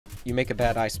You make a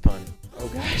bad ice pun. Oh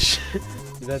gosh.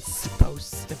 Is that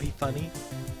supposed to be funny?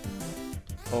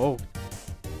 Oh.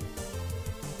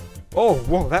 Oh,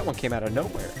 whoa, that one came out of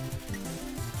nowhere.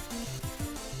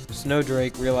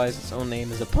 Snowdrake realized its own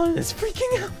name is a pun and is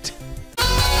freaking out.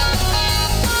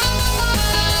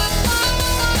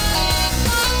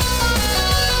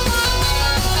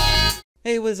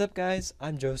 Hey, what's up guys?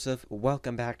 I'm Joseph.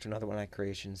 Welcome back to another one of my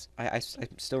creations. I'm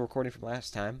still recording from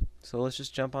last time, so let's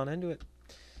just jump on into it.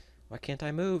 Why can't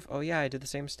I move? Oh yeah, I did the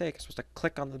same mistake. I'm supposed to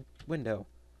click on the window.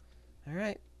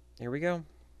 Alright, here we go.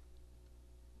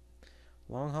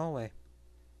 Long hallway.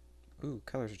 Ooh,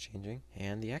 colors are changing.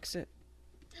 And the exit.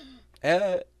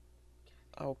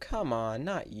 Oh, come on,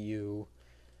 not you.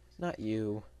 Not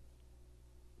you.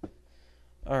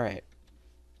 Alright.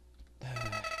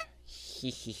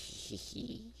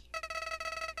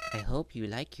 I hope you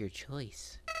like your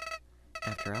choice.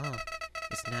 After all,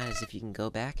 it's not as if you can go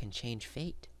back and change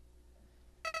fate.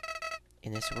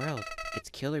 In this world,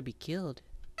 it's kill or be killed.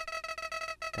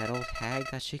 That old hag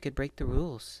thought she could break the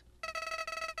rules.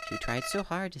 She tried so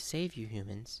hard to save you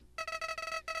humans.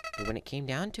 But when it came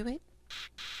down to it,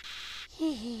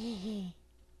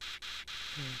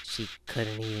 she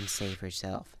couldn't even save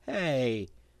herself. Hey!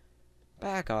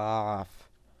 Back off.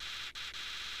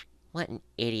 What an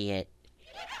idiot.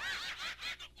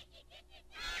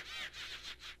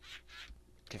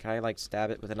 Can I, like,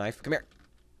 stab it with a knife? Come here.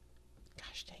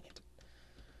 Gosh dang it.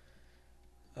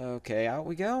 Okay, out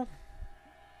we go.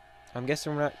 I'm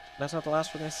guessing that's not the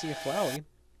last we're gonna see of Flowey.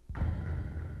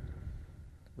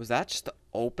 Was that just the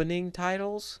opening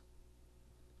titles?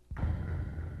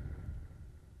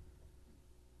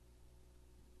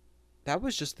 That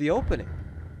was just the opening.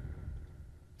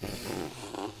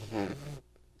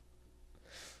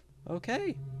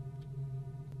 Okay.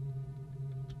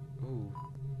 Ooh.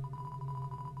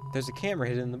 There's a camera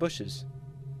hidden in the bushes.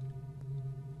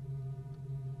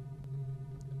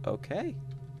 Okay.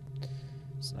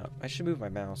 It's not. I should move my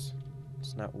mouse.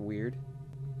 It's not weird.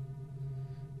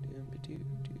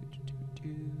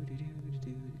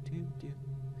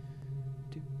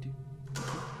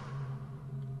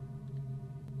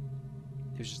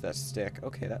 There's just that stick.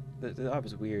 Okay, that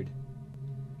was weird.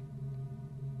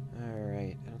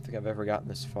 Alright, I don't think I've ever gotten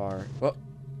this far. Whoa!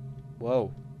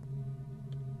 Whoa.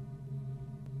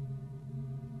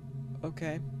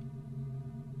 Okay.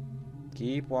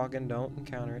 Keep walking, don't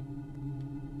encounter it.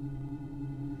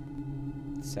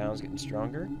 The sound's getting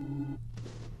stronger.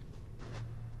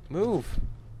 Move!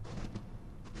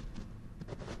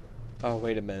 Oh,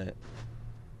 wait a minute.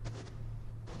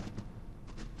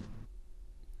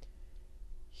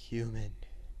 Human.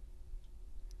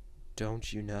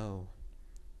 Don't you know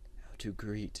how to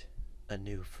greet a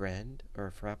new friend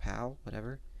or a pal,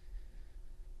 whatever?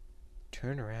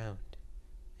 Turn around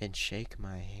and shake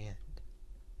my hand.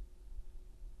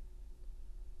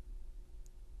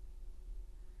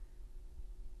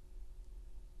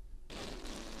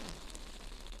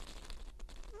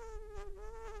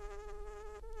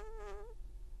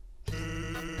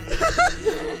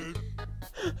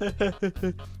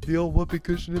 The old whoopee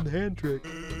cushion and hand trick.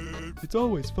 It's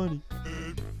always funny.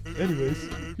 Anyways,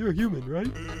 you're a human,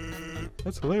 right?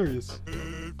 That's hilarious.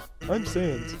 I'm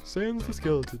SANS. SANS the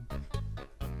skeleton.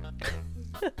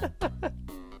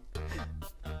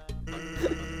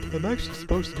 I'm actually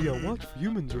supposed to be on watch for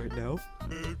humans right now.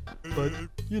 But,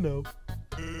 you know,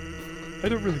 I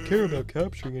don't really care about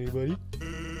capturing anybody.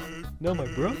 Now my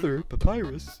brother,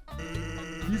 Papyrus,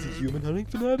 he's a human hunting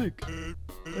fanatic.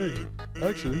 Hey,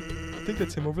 actually, I think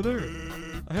that's him over there.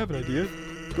 I have an idea.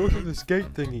 Go through this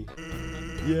gate thingy.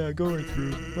 Yeah, go right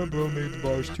through. My bro made the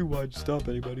bars too wide to stop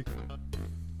anybody.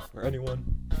 Or anyone.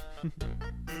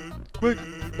 Quick,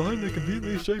 behind the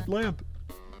conveniently shaped lamp.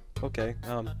 Okay,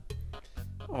 oh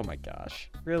my gosh.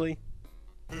 Really?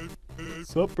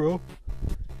 Sup, bro?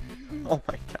 Oh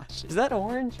my gosh. Is that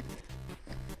orange?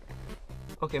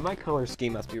 Okay, my color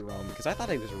scheme must be wrong because I thought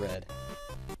it was red.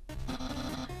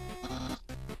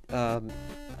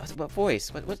 What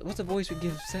voice? What's a voice we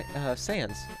give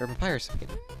SANS or Papyrus?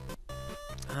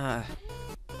 How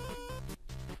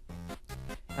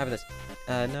about this?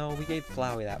 No, we gave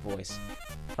Flowey that voice.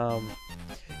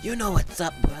 you know what's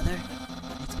up, brother.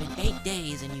 It's been 8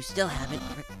 days and you still haven't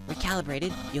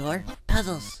recalibrated your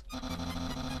puzzles.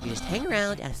 You just hang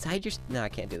around outside your... No, I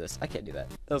can't do this. I can't do that.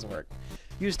 Doesn't work.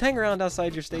 You just hang around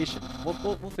outside your station.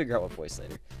 We'll figure out what voice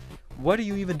later. What are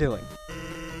you even doing?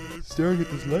 Staring at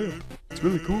this lamp. It's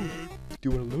really cool. Do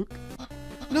you want to look?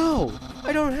 No!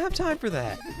 I don't have time for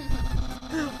that!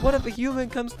 What if a human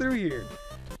comes through here?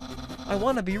 I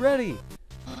want to be ready!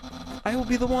 I will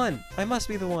be the one! I must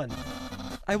be the one!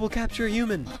 I will capture a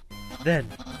human! Then,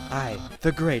 I,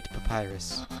 the great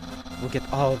Papyrus, will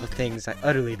get all the things I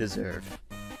utterly deserve.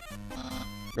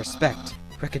 Respect,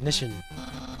 recognition.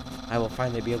 I will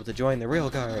finally be able to join the real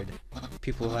guard.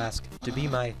 People will ask to be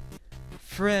my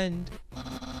friend.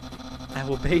 I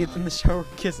will bathe in the shower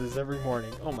of kisses every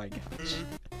morning. Oh my gosh.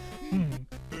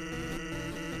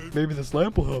 Maybe this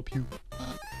lamp will help you.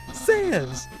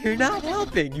 Sans, you're not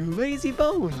helping, you lazy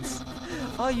bones.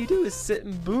 All you do is sit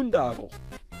and boondoggle.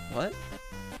 What?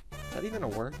 Is that even a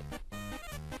word?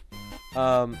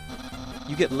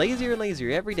 You get lazier and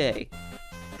lazier every day.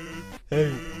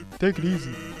 Hey, take it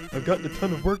easy. I've gotten a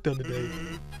ton of work done today.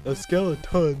 A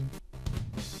skeleton.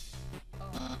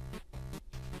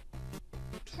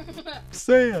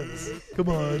 Sans, come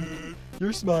on.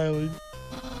 You're smiling.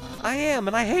 I am,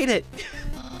 and I hate it.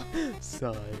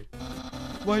 Sigh.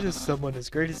 Why does someone as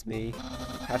great as me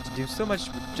have to do so much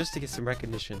just to get some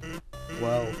recognition?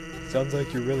 Wow, sounds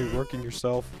like you're really working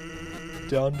yourself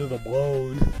down to the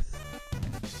bone.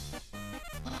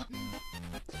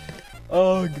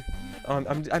 Ugh.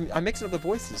 I'm mixing up the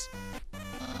voices.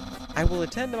 I will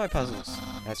attend to my puzzles.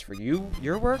 As for you,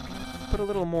 your work, put a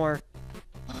little more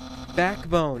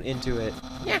backbone into it.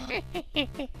 I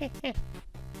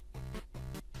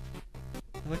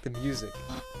like the music.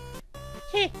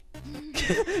 What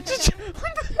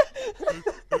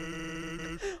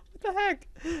the heck?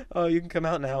 Oh, you can come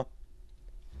out now.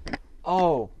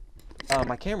 Oh,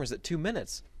 my camera's at 2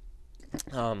 minutes.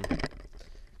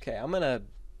 Okay, I'm gonna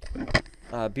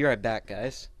be right back,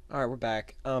 guys. All right, we're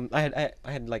back. I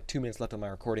had like 2 minutes left on my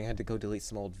recording. I had to go delete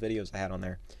some old videos I had on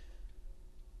there.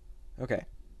 Okay,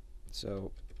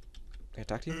 so can I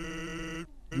talk to you?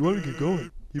 You want to get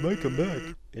going? He might come back,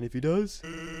 and if he does,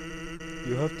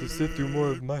 you'll have to sit through more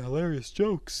of my hilarious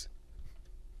jokes.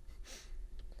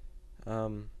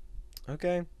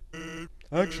 Okay.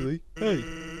 Actually, hey,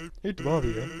 hate to bother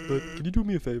you, but can you do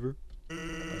me a favor?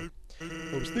 I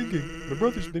was thinking, my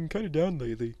brother's been kind of down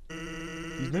lately.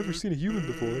 He's never seen a human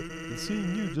before, and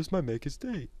seeing you just might make his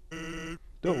day.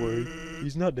 Don't worry,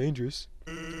 he's not dangerous.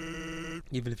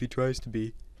 Even if he tries to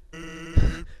be.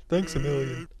 Thanks a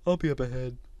million. I'll be up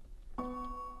ahead.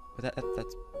 But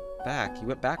that's back. You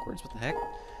went backwards. What the heck?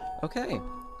 Okay.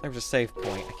 There was a save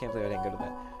point. I can't believe I didn't go to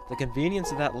that. The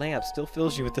convenience of that lamp still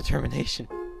fills you with determination.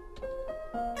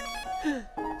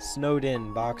 Snowed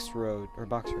in box road.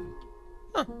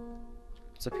 Huh.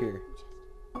 What's up here?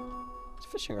 It's a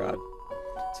fishing rod.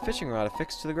 It's a fishing rod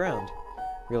affixed to the ground.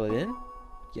 Reel it in?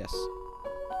 Yes.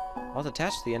 All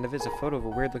attached to the end of it is a photo of a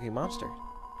weird looking monster.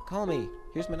 Call me.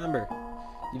 Here's my number.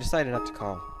 You decided not to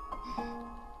call.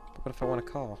 But what if I want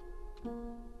to call?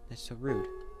 That's so rude.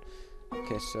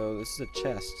 Okay, so this is a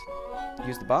chest.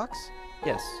 Use the box?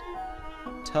 Yes.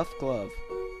 Tough glove.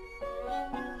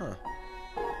 Huh.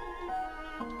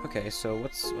 Okay, so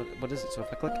what is it? So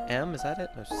if I click M, is that it?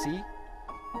 No, C?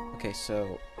 Okay,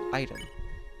 so item.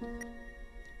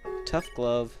 Tough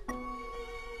glove.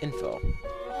 Info.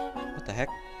 What the heck?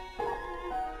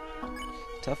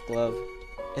 Tough glove.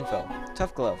 Info.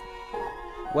 Tough glove.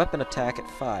 Weapon attack at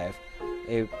 5.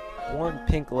 A worn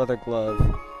pink leather glove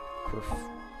for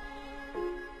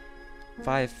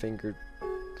 5-fingered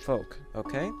folk.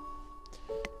 Okay?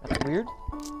 That's weird.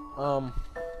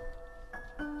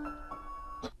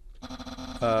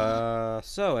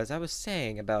 So as I was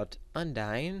saying about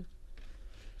Undyne.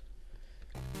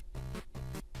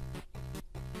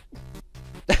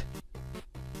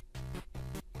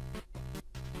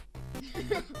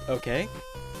 Okay.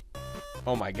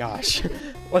 Oh my gosh.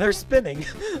 Well, they're spinning.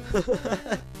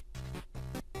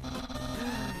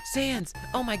 Sans!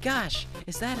 Oh my gosh!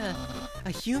 Is that a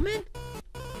human?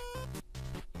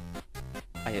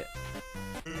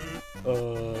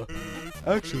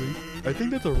 Actually, I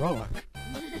think that's a rock.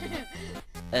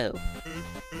 Oh.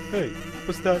 Hey,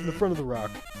 what's that in the front of the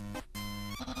rock?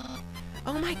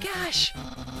 Oh my gosh!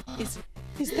 Is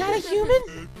that a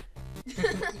human?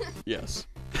 Yes.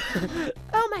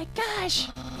 Oh my gosh!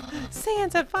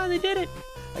 Sans, I finally did it!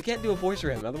 I can't do a voice for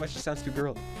him, otherwise she sounds too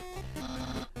girly.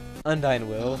 Undyne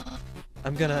will.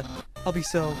 I'll be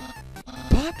so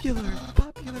popular.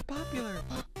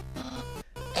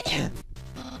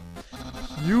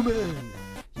 Human!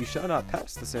 You shall not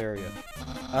pass this area.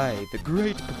 I, the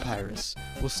great Papyrus,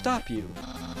 will stop you.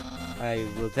 I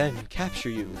will then capture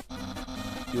you.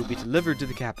 You will be delivered to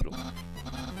the capital.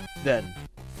 Then,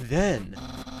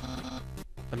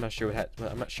 I'm not sure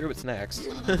what's next.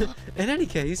 In any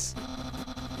case,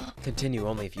 continue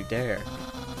only if you dare.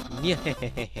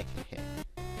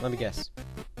 Let me guess.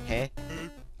 Huh?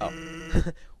 Oh.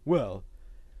 Well,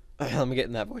 let me get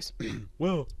in that voice.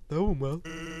 Well, that went well.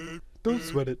 Don't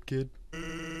sweat it, kid.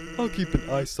 I'll keep an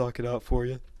eye socket out for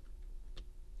you.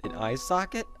 eye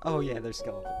socket? Oh yeah, they're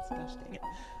skeletons. Gosh dang it.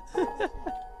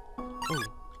 Ooh.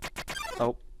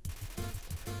 Oh.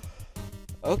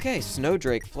 Okay,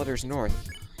 snowdrake flutters north.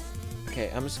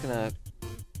 Okay, I'm just gonna...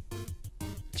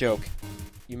 Joke.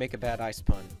 You make a bad ice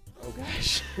pun. Oh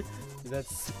gosh.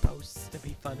 That's supposed to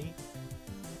be funny.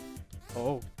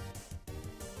 Oh.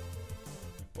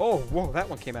 Oh, whoa, that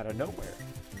one came out of nowhere.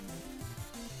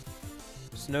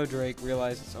 Snowdrake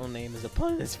realized its own name is a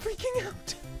pun and is freaking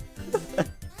out.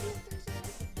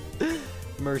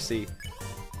 Mercy.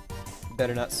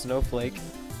 Better not snowflake.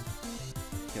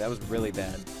 Okay, that was really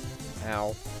bad.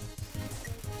 Ow.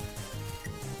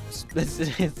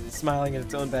 It's smiling at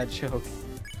its own bad joke.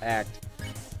 Act.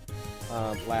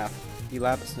 Laugh. You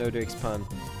laugh at Snowdrake's pun.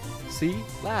 See?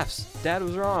 Laughs. Dad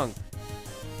was wrong.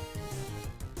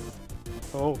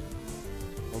 Oh.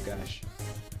 Oh gosh.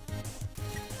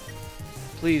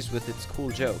 Pleased with its cool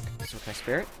joke. So can I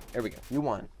spare it? There we go. You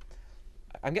won.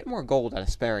 I'm getting more gold out of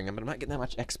sparing him, but I'm not getting that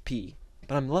much XP.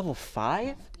 But I'm level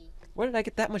 5? Where did I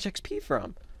get that much XP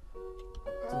from?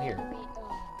 What's in here?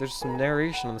 There's some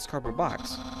narration on this cardboard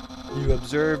box. You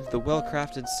observed the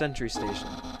well-crafted sentry station.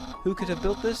 Who could have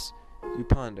built this? You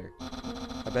ponder.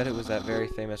 I bet it was that very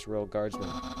famous royal guardsman.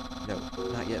 No,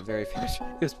 not yet very famous.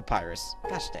 It was Papyrus.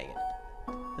 Gosh dang it.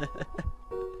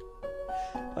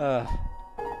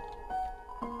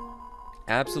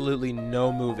 Absolutely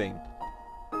no moving.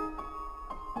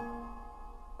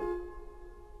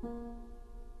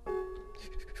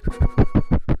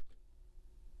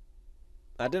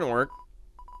 That didn't work.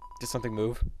 Did something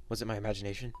move? Was it my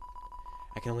imagination?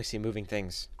 I can only see moving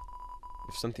things.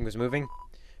 If something was moving,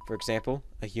 for example,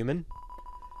 a human,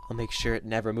 I'll make sure it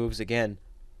never moves again.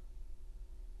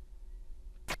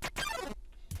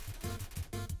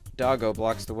 Doggo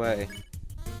blocks the way.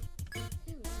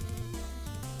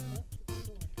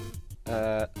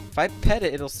 If I pet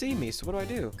it, it'll see me, so what do I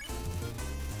do?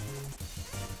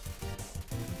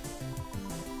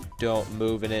 Don't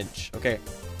move an inch. Okay.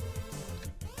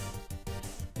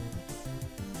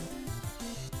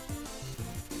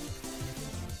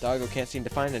 Doggo can't seem to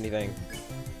find anything.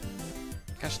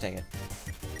 Gosh dang it.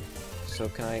 So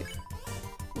can I...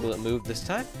 Will it move this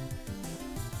time?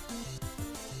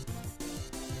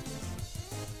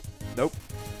 Nope.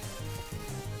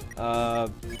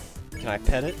 Can I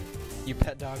pet it? You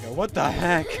pet Doggo. What the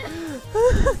heck?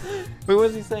 Wait, what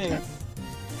is he saying?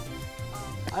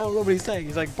 I don't know what he's saying.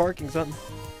 He's like barking something.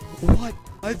 What?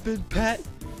 I've been pet?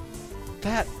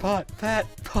 Pat, pot, pat,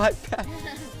 pot, pat.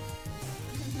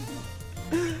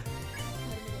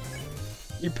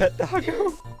 You pet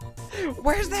Doggo?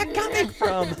 Where's that coming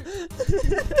from?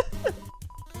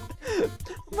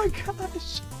 Oh my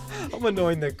gosh. I'm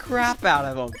annoying the crap out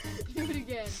of him. Do it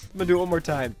again. I'm gonna do it one more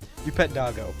time. You pet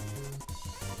Doggo.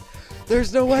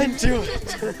 There's no end to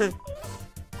it.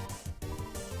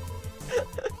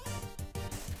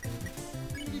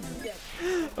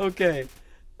 Okay.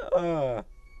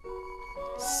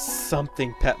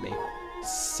 Something pet me.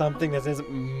 Something that isn't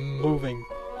moving.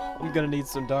 I'm gonna need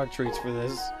some dog treats for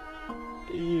this.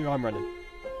 I'm running.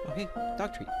 Okay,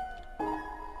 dog treat.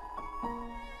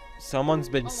 Someone's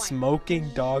been smoking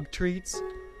dog treats?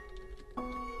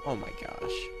 Oh my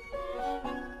gosh.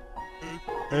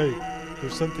 Hey,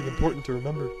 there's something important to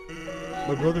remember.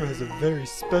 My brother has a very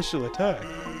special attack.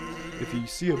 If you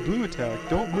see a blue attack,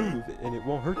 don't move and it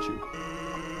won't hurt you.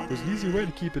 There's an easy way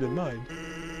to keep it in mind.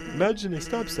 Imagine a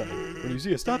stop sign. When you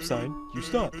see a stop sign, you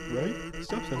stop, right?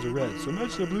 Stop signs are red, so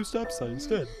imagine a blue stop sign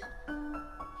instead.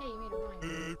 Hey, you made a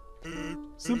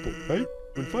rhyme. Simple, right?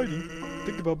 When fighting,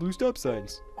 think about blue stop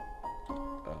signs.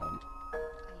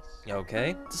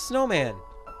 Okay. It's a snowman.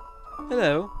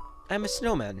 Hello, I'm a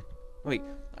snowman. Wait,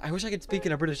 I wish I could speak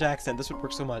in a British accent. This would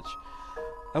work so much.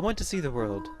 I want to see the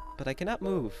world, but I cannot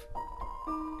move.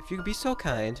 If you could be so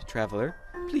kind, traveler,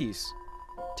 please,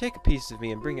 take a piece of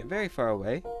me and bring it very far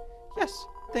away. Yes,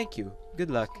 thank you. Good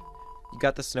luck. You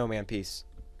got the snowman piece.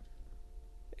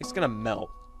 It's gonna melt.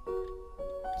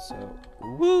 So,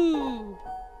 woo!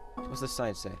 What's the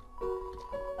sign say?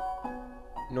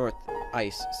 North,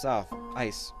 ice. South,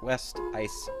 ice. West,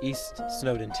 ice. East,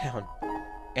 Snowden town.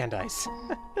 And ice.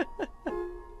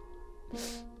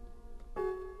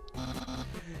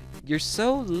 You're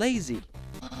so lazy.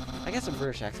 I guess a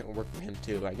British accent would work for him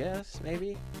too, I guess,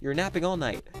 maybe? You're napping all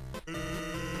night.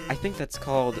 I think that's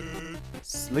called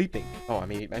sleeping. Oh, I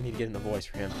need to get in the voice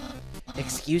for him.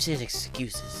 Excuses,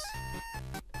 excuses.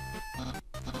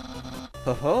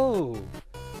 Ho ho!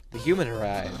 The human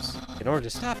arrives. In order to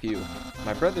stop you,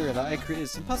 my brother and I created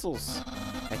some puzzles.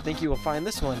 I think you will find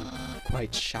this one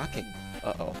quite shocking.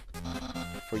 Uh-oh.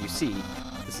 For you see,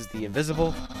 this is the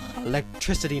invisible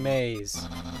electricity maze.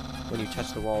 When you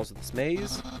touch the walls of this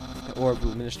maze, the orb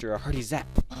will administer a hearty zap.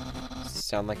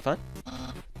 Sound like fun?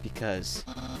 Because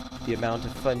the amount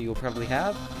of fun you'll probably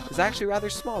have is actually rather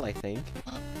small, I think.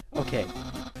 Okay,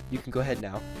 you can go ahead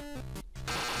now.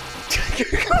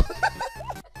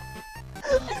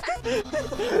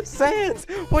 SANS!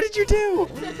 What did you do?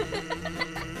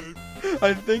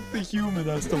 I think the human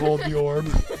has to hold the orb.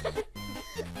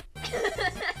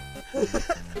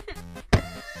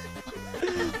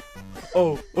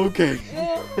 Oh, okay.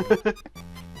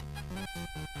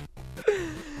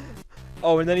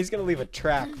 Oh, and then he's gonna leave a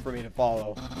track for me to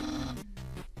follow.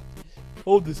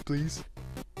 Hold this, please.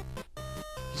 He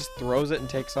just throws it and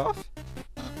takes off?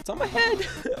 It's on my head!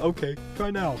 Okay,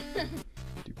 try now.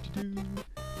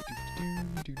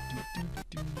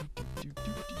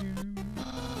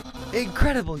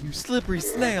 Incredible, you slippery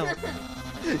snail!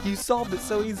 You solved it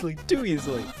so easily, too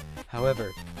easily!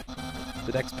 However,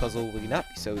 the next puzzle will not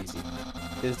be so easy.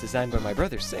 It is designed by my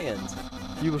brother, SANS.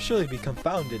 You will surely be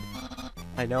confounded.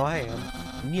 I know I am.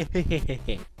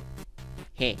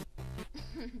 Hey.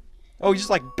 Oh, he just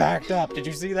like backed up. Did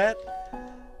you see that?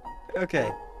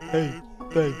 Okay. Hey,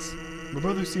 thanks. My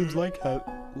brother seems like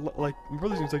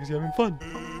he's having fun.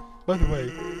 By the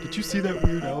way, did you see that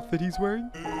weird outfit he's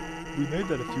wearing? We made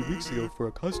that a few weeks ago for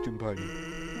a costume party.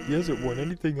 He hasn't worn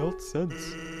anything else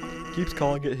since. Keeps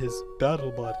calling it his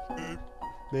battle body.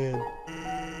 Man,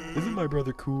 isn't my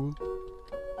brother cool?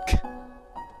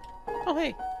 Oh,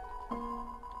 hey.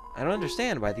 I don't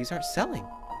understand why these aren't selling.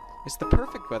 It's the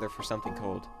perfect weather for something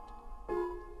cold.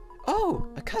 Oh,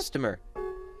 a customer.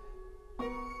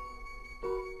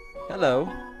 Hello.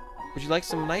 Would you like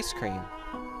some ice cream?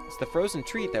 It's the frozen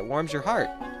treat that warms your heart.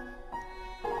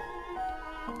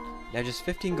 Now just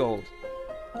 15 gold.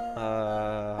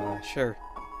 Sure.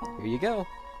 Here you go.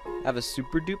 Have a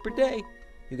super duper day.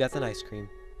 You got some ice cream.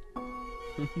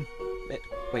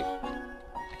 Wait.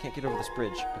 I can't get over this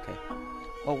bridge. Okay.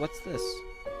 Oh, what's this?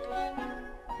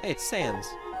 Hey, it's SANS.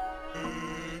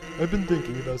 I've been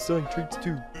thinking about selling treats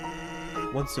too.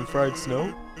 Want some fried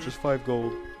snow? Just 5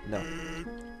 gold. No.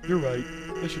 You're right.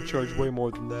 I should charge way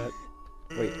more than that.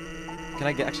 Wait. Can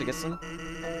I actually get some?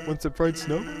 Want some fried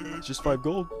snow? It's just 5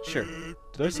 gold. Sure.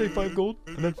 Did I say 5 gold?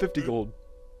 I meant 50 gold.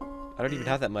 I don't even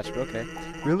have that much, but okay.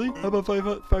 Really? How about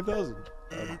 5,000?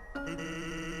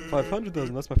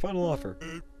 500,000, that's my final offer.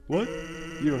 What?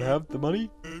 You don't have the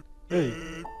money? Hey,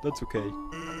 that's okay.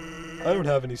 I don't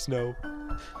have any snow.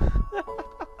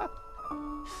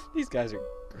 These guys are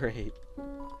great.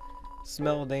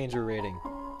 Smell danger rating.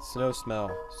 Snow smell.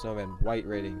 Snowman. White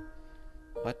rating.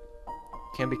 What?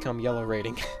 Can become yellow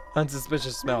rating.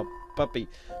 Unsuspicious smell. Puppy.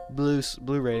 Blue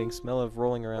rating. Smell of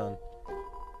rolling around.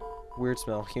 Weird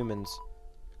smell. Humans.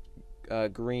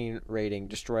 Green rating.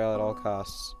 Destroy at all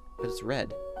costs. But it's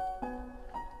red.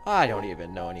 I don't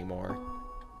even know anymore.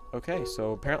 Okay,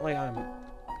 so apparently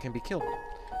can be killed.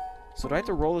 So do I have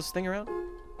to roll this thing around?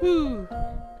 Woo!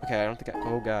 Okay, I don't think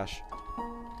oh gosh.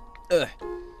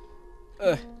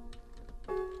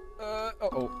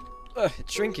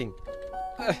 It's shrinking.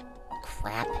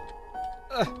 Crap.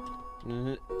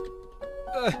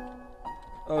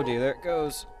 Oh dear, there it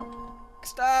goes.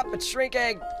 Stop, it's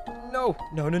shrinking! No!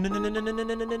 No.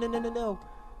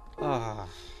 Ah.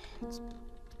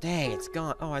 Dang, it's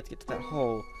gone. Oh, I have to get to that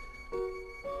hole.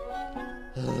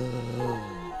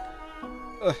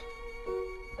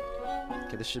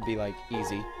 Okay, this should be, like,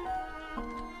 easy.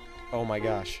 Oh my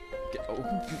gosh.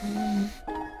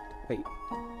 Wait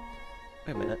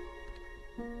a minute.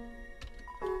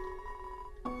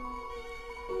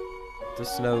 The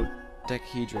snow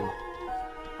decahedron.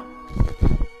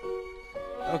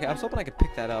 Okay, I was hoping I could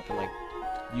pick that up and, like,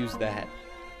 use that.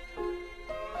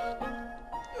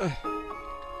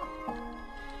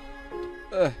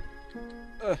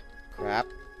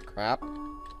 Crap.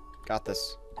 Got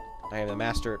this. I am the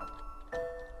master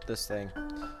at this thing.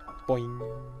 Boing.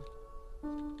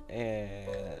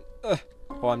 And oh,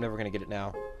 I'm never gonna get it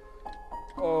now.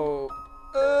 Oh,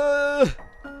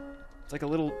 it's like a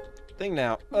little thing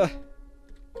now.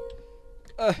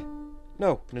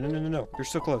 No. You're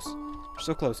so close. You're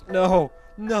so close. No.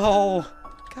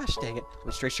 Gosh dang it.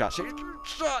 Wait, straight shot.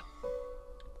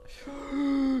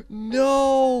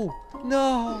 No.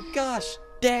 Gosh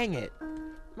dang it.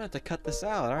 I'm gonna have to cut this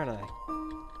out, aren't I?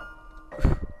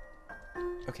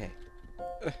 Okay.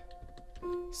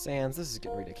 SANS, this is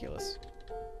getting ridiculous.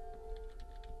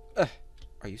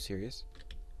 Are you serious?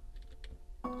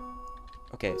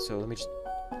 Okay, so let me just...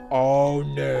 Oh,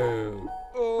 no!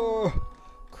 Oh!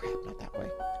 Crap, not that way.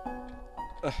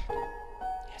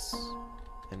 Yes.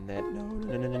 And then...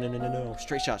 No.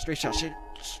 Straight shot.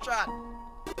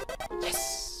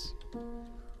 Yes!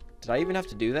 Did I even have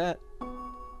to do that?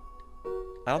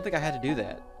 I don't think I had to do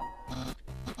that.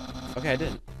 Okay, I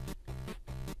didn't.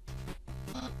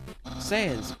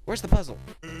 SANS, where's the puzzle?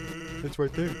 It's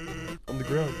right there, on the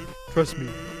ground. Trust me,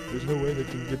 there's no way they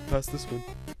can get past this one.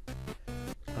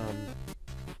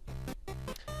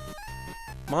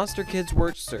 Monster Kids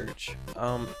word search.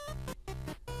 I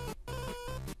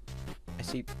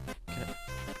see.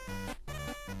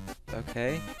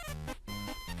 Okay.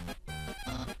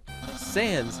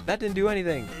 SANS, that didn't do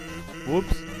anything.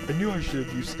 Whoops, I knew I should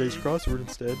have used today's crossword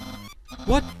instead.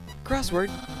 What? Crossword?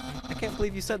 I can't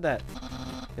believe you said that.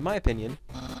 In my opinion,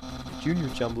 Junior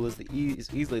Jumble is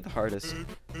easily the hardest.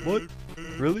 What?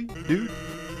 Really? Dude?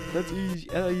 That's easy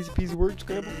peasy word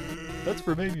scramble? That's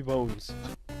for baby bones.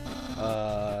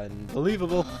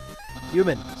 Unbelievable.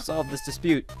 Human, solve this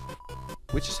dispute.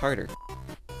 Which is harder?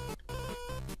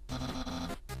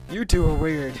 You two are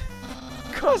weird.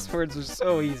 Crosswords are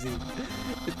so easy.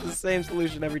 It's the same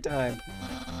solution every time.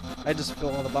 I just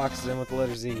fill all the boxes in with the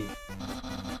letter Z.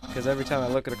 Because every time I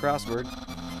look at a crossword,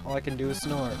 all I can do is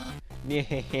snore. I'm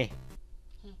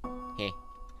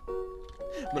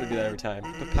gonna do that every time.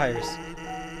 Papyrus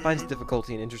finds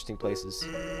difficulty in interesting places.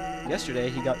 Yesterday,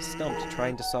 he got stumped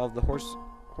trying to solve the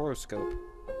horoscope.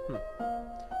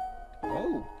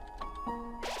 Oh.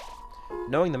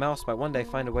 Knowing the mouse might one day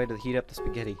find a way to heat up the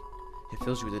spaghetti. It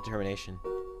fills you with determination.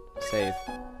 Save.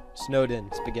 Snowed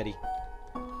in spaghetti.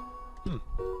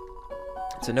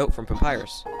 It's a note from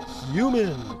Papyrus.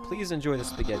 Human! Please enjoy the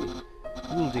spaghetti.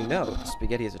 Little do you know, the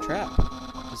spaghetti is a trap,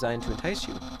 designed to entice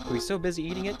you. You'll be so busy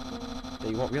eating it that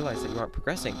you won't realize that you aren't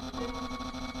progressing.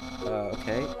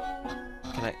 Okay.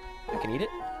 I can eat it?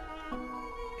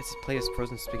 It's a plate of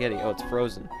frozen spaghetti. Oh, it's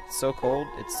frozen. It's so cold,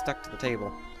 it's stuck to the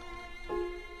table.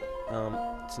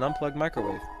 It's an unplugged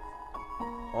microwave.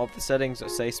 All of the settings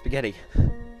say spaghetti.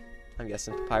 I'm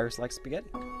guessing Papyrus likes spaghetti.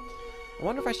 I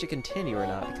wonder if I should continue or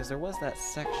not, because there was that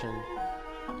section.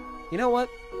 You know what?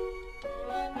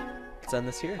 Let's end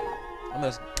this here. I'm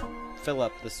gonna fill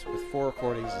up this with 4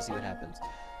 recordings and see what happens.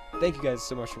 Thank you guys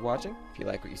so much for watching. If you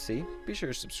like what you see, be sure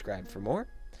to subscribe for more.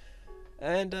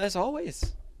 And as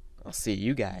always, I'll see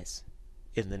you guys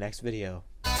in the next video.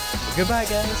 Goodbye,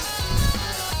 guys.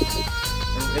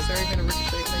 Is there even a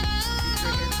ricochet thing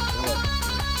right here? Or what?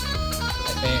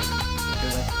 I think.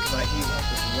 Because he was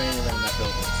way around that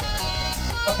building.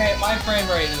 So. Okay, my frame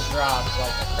rate has dropped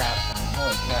like a crap ton.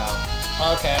 Holy cow.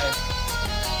 Okay.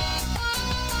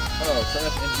 Oh, try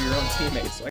not to injure your own teammates.